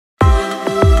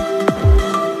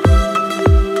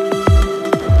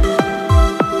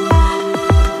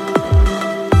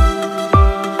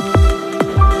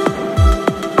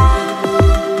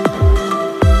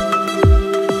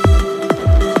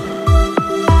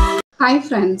Hi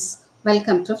friends,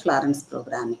 welcome to Florence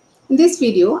Programming. In this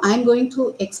video, I am going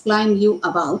to explain you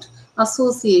about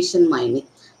association mining.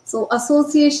 So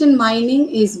association mining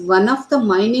is one of the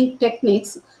mining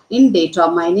techniques in data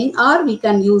mining, or we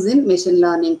can use in machine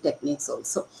learning techniques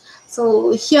also.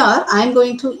 So here I am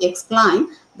going to explain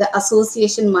the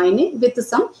association mining with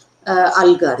some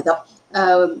algorithm.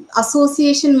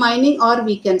 Association mining, or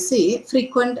we can say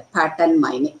frequent pattern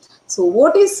mining. So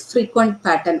what is frequent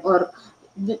pattern or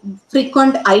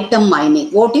frequent item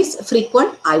mining? What is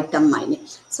frequent item mining?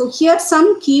 So here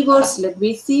some keywords. Let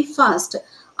me see first.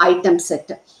 Item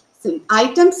set. So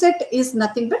item set is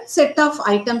nothing but set of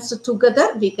items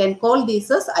together. We can call this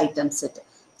as item set.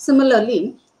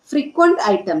 Similarly, frequent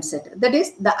item set, that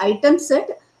is the item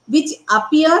set which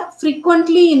appear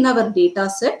frequently in our data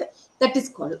set, that is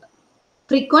called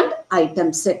frequent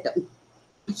item set.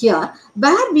 Here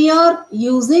where we are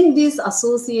using this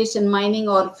association mining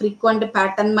or frequent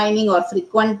pattern mining or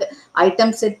frequent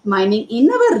item set mining in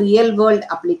our real world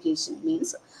application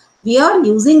means we are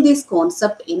using this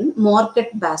concept in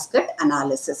market basket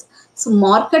analysis. So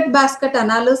market basket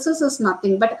analysis is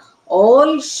nothing but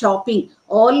all shopping,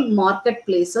 all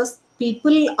marketplaces,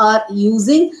 people are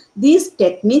using these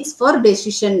techniques for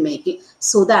decision making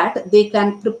so that they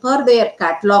can prepare their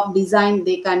catalog design,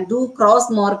 they can do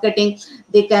cross marketing,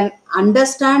 they can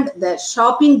understand the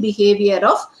shopping behavior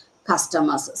of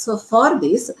customers. So for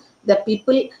this, the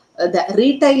people, the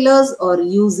retailers are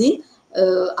using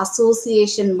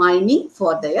association mining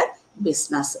for their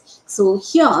business. So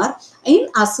here in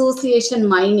association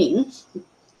mining,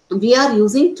 we are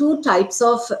using two types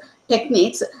of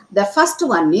techniques. The first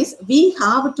one is we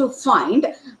have to find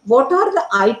what are the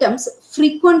items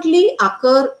frequently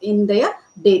occur in their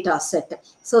data set.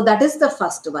 So that is the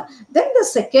first one. Then the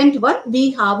second one,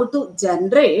 we have to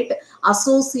generate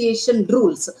association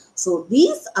rules. So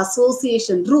these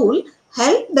association rule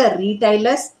help the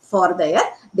retailers for their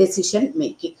decision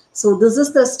making. So this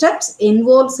is the steps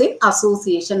involves in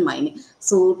association mining.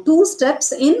 So two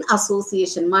steps in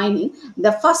association mining.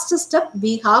 The first step,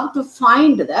 we have to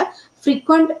find the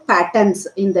frequent patterns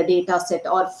in the data set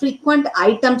or frequent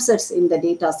item sets in the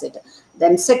data set.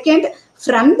 Then second,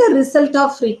 from the result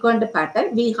of frequent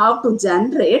pattern, we have to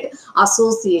generate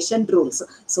association rules.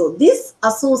 So this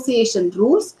association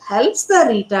rules helps the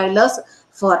retailers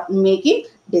for making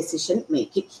decision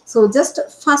making. So just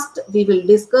first we will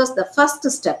discuss the first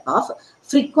step of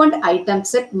frequent item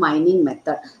set mining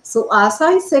method. So as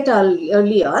I said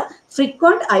earlier,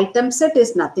 frequent item set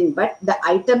is nothing but the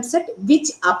item set which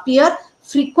appear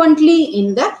frequently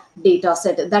in the data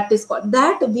set. That is called,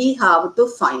 that we have to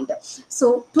find.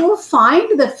 So to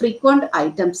find the frequent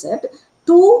item set,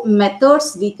 two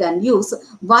methods we can use.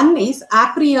 One is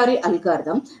a priori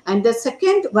algorithm and the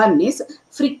second one is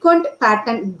frequent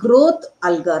pattern growth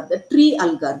algorithm, tree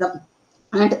algorithm.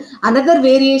 And another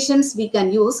variations we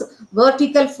can use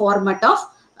vertical format of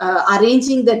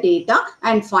arranging the data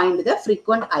and find the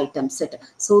frequent item set.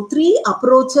 So three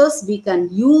approaches we can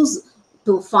use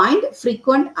to find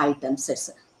frequent item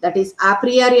sets. That is a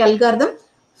priori algorithm,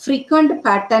 frequent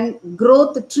pattern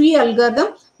growth tree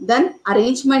algorithm, then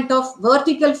arrangement of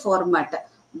vertical format.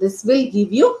 This will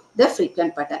give you the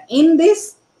frequent pattern. In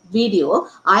this video,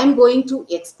 I am going to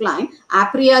explain a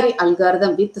priori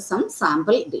algorithm with some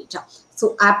sample data.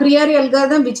 So a priori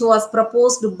algorithm, which was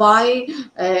proposed by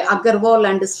Agarwal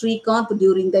and Srikanth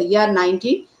during the year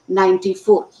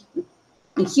 1994.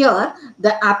 Here,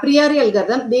 the a priori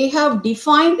algorithm, they have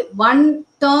defined one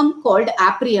term called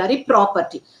a priori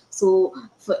property. So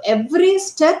for every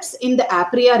steps in the a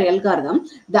priori algorithm,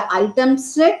 the item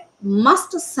set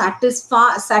must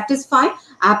satisfy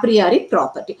a priori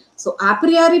property. So a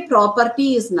priori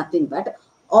property is nothing but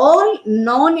all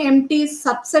non-empty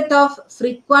subset of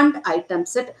frequent item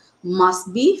set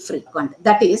must be frequent.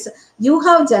 That is, you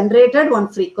have generated one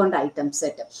frequent item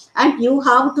set and you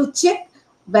have to check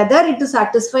whether it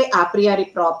satisfies a priori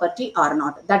property or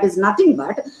not. That is nothing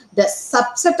but the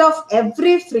subset of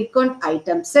every frequent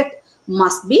item set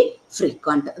must be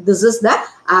frequent. This is the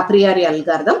a priori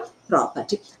algorithm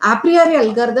property. A priori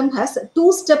algorithm has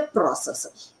two-step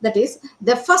process. That is,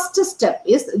 the first step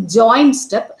is join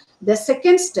step. The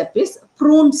second step is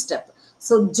prune step.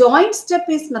 So join step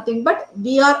is nothing but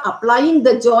we are applying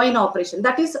the join operation.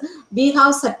 That is, we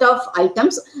have set of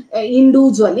items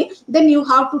individually. Then you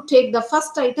have to take the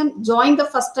first item, join the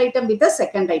first item with the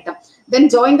second item. Then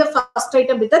join the first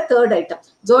item with the third item.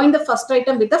 Join the first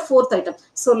item with the fourth item.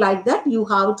 So like that, you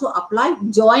have to apply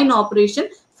join operation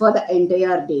for the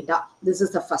entire data. This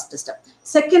is the first step.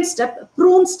 Second step,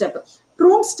 prune step.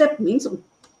 Prune step means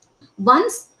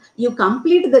once you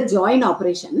complete the join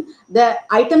operation, the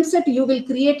item set you will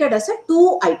create it as a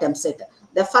 2 item set.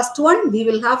 The first one we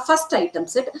will have first item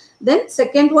set, then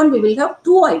second one we will have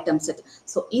 2 item set.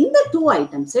 So in the 2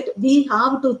 item set, we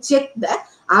have to check the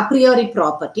a priori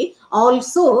property.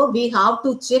 Also, we have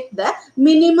to check the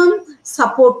minimum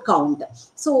support count.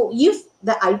 So if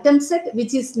the item set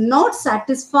which is not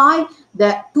satisfy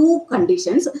the 2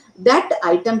 conditions, that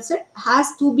item set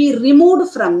has to be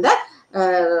removed from the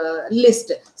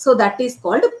list. So that is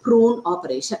called prune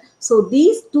operation. So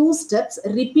these 2 steps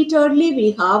repeatedly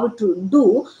we have to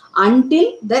do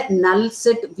until the null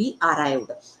set we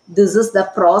arrived. This is the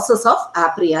process of a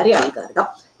priori algorithm.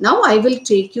 Now I will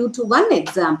take you to one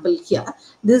example here.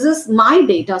 This is my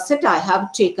data set I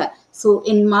have taken. So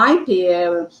in my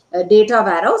data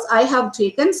warehouse, I have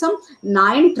taken some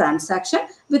 9 transactions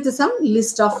with some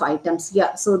list of items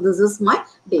here. So this is my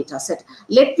data set.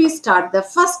 Let me start the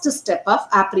first step of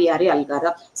a priori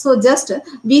algorithm. So just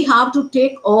we have to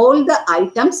take all the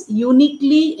items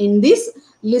uniquely in this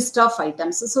list of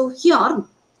items. So here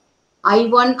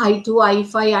I1, I2,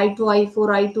 I5, I2, I4,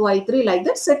 I2, I3, like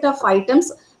that set of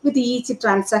items with each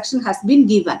transaction has been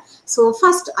given. So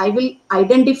first I will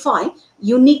identify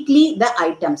uniquely the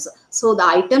items. So the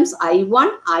items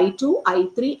I1, I2,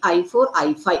 I3, I4,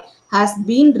 I5 has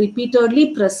been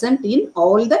repeatedly present in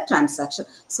all the transactions.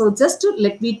 So just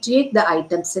let me take the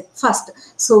item set first.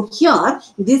 So here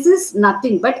this is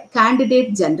nothing but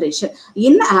candidate generation.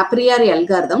 In a priori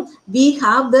algorithm, we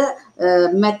have the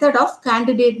method of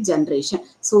candidate generation.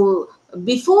 So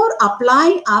before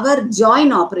applying our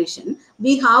join operation,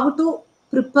 we have to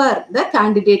prepare the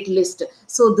candidate list.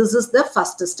 So this is the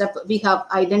first step. We have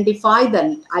identified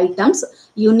the items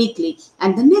uniquely,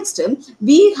 and the next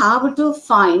we have to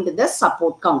find the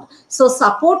support count. So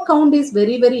support count is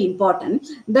very, very important,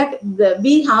 that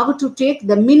we have to take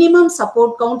the minimum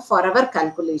support count for our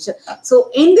calculation.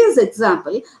 So in this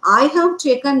example, I have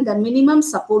taken the minimum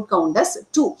support count as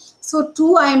 2. So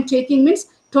 2 I am taking means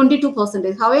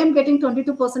 22%. How I am getting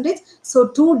 22%? So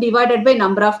 2 divided by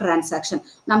number of transaction.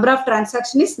 Number of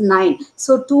transaction is 9.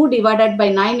 So 2 divided by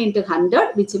 9 into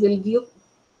 100, which will give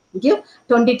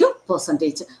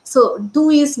 22%. So 2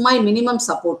 is my minimum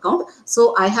support count.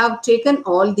 So I have taken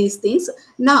all these things.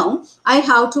 Now I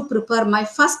have to prepare my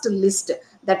first list.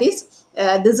 That is,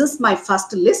 this is my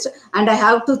first list, and I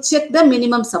have to check the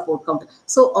minimum support count.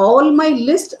 So all my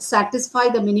list satisfy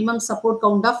the minimum support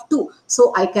count of 2.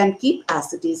 So I can keep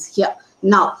as it is here.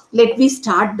 Now let me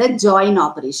start the join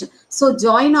operation. So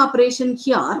join operation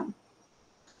here,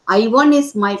 I1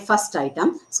 is my first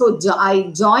item. So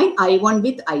I join I1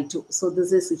 with I2. So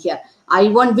this is here.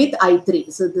 I1 with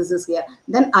I3. So this is here.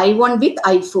 Then I1 with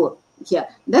I4 here.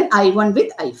 Then I1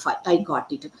 with I5. I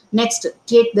got it. Next,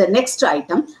 take the next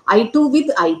item. I2 with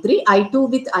I3, I2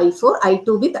 with I4,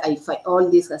 I2 with I5. All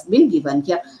this has been given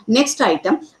here. Next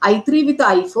item, I3 with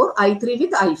I4, I3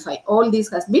 with I5. All this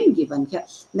has been given here.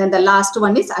 Then the last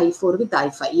one is I4 with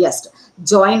I5. Yes,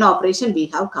 join operation we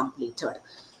have completed.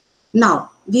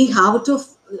 Now we have to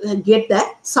get the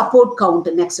support count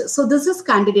next. So this is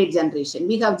candidate generation.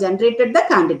 We have generated the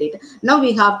candidate. Now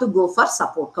we have to go for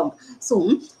support count.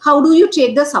 So how do you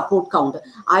take the support count?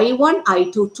 I1,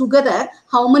 I2 together,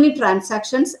 how many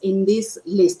transactions in this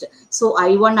list? So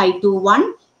I1, I2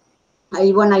 1,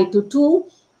 I1, I2 2,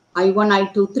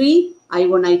 I1, I2 3,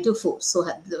 I1, I2 4. So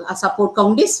a support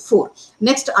count is 4.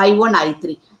 Next I1,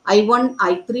 I3. I1,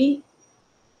 I3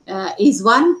 is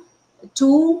 1,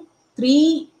 2,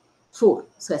 3, 4.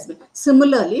 So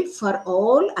similarly, for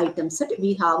all items set,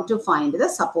 we have to find the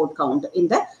support count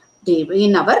in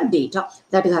our data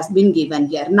that has been given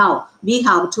here. Now we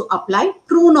have to apply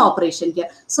prune operation here.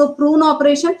 So prune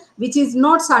operation, which is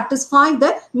not satisfying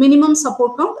the minimum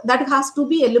support count, that has to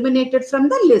be eliminated from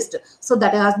the list. So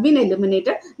that has been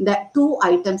eliminated. The 2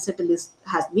 item set list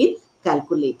has been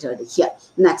calculated here.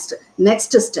 Next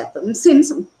step,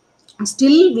 since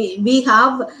still we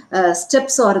have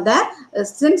steps are there,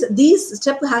 since these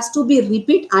step has to be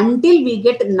repeat until we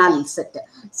get null set.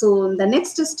 So the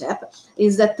next step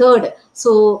is the third.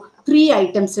 So 3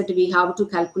 item set we have to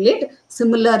calculate.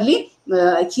 Similarly,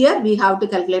 here we have to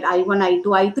calculate I1, I2,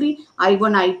 I3,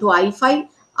 I1, I2, I5,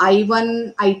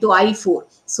 I1, I2, I4.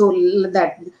 So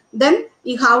that then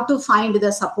you have to find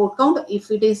the support count. If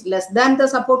it is less than the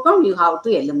support count, you have to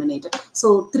eliminate it.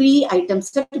 So 3 item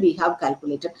set we have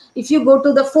calculated. If you go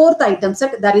to the 4th item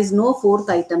set, there is no 4th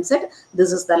item set.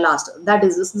 This is the last. That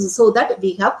is so that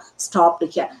we have stopped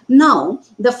here. Now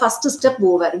the first step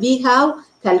over. We have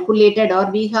calculated or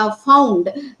we have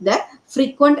found the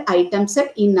frequent item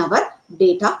set in our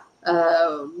data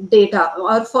data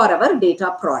or for our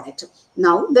data product.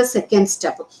 Now the second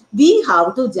step, we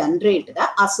have to generate the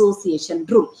association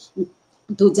rule.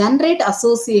 To generate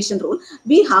association rule,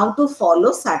 we have to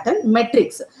follow certain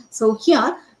metrics. So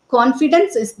here,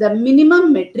 confidence is the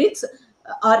minimum metrics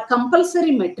or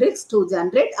compulsory metrics to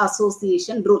generate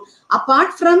association rule.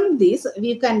 Apart from this,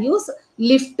 we can use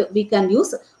lift, we can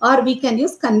use, or we can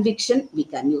use conviction, we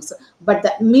can use. But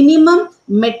the minimum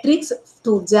metrics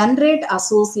to generate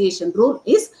association rule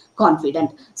is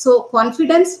confident. So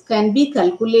confidence can be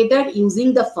calculated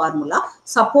using the formula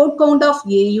support count of A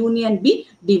union B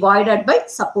divided by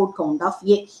support count of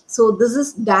A. So this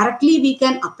is directly we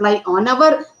can apply on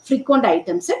our frequent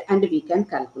item set and we can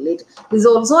calculate. This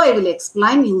also I will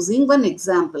explain using one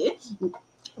example.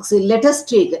 So let us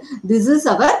take, this is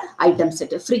our item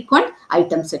set, frequent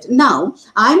item set. Now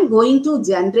I am going to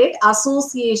generate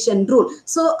association rule.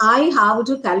 So I have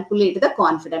to calculate the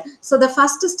confidence. So the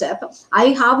first step, I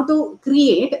have to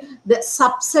create the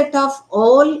subset of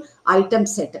all item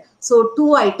set. So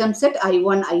two item set,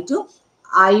 I1, I2,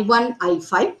 I1,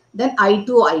 I5, then I2,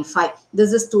 I5.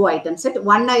 This is two item set.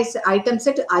 One item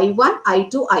set, I1,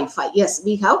 I2, I5. Yes,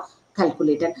 we have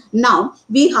calculated. Now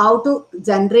we have to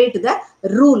generate the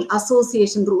rule,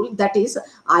 association rule, that is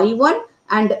I1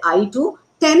 and I2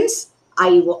 tens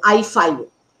I5.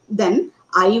 Then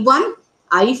I1,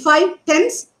 I5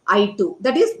 tens I2.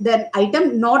 That is the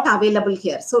item not available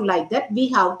here. So like that, we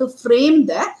have to frame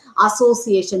the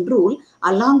association rule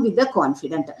along with the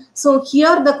confident. So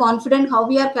here the confident, how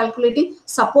we are calculating,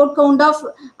 support count of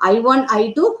I1,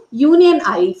 I2 union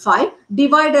I5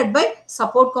 divided by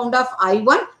support count of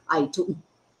I1, I2.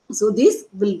 So this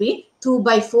will be 2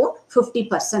 by 4,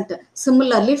 50%.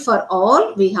 Similarly, for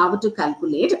all, we have to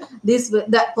calculate this.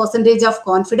 The percentage of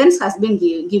confidence has been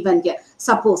given here.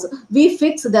 Suppose we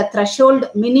fix the threshold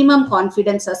minimum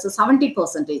confidence as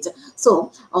 70%.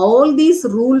 So all these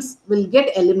rules will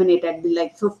get eliminated.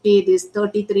 Like 50, this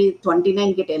 33,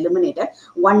 29 get eliminated.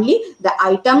 Only the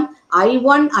item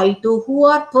I1, I2 who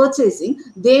are purchasing,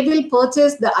 they will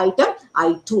purchase the item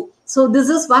I2. So this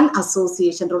is one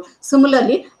association rule.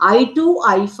 Similarly, I2,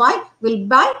 I5 will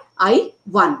buy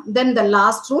I1. Then the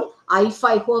last rule,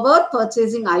 I5, whoever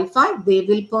purchasing I5, they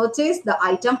will purchase the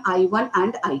item I1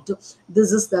 and I2.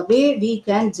 This is the way we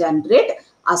can generate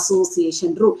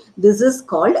association rule. This is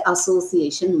called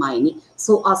association mining.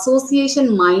 So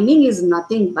association mining is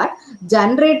nothing but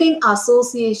generating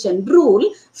association rule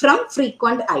from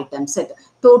frequent item set.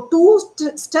 So two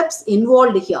steps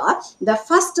involved here. The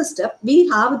first step, we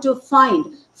have to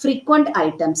find frequent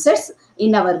item sets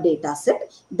in our data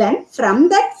set. Then from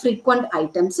that frequent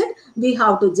item set, we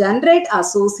have to generate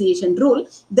association rule.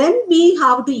 Then we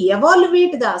have to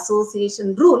evaluate the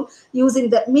association rule using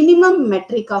the minimum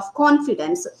metric of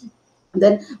confidence.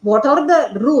 Then what are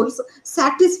the rules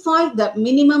satisfy the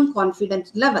minimum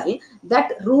confidence level?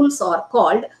 That rules are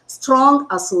called strong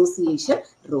association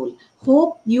rule.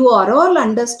 Hope you are all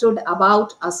understood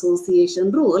about association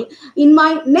rule. In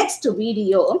my next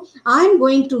video, I am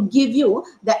going to give you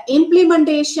the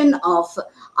implementation of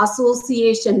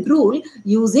association rule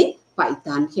using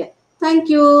Python here. Thank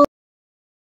you.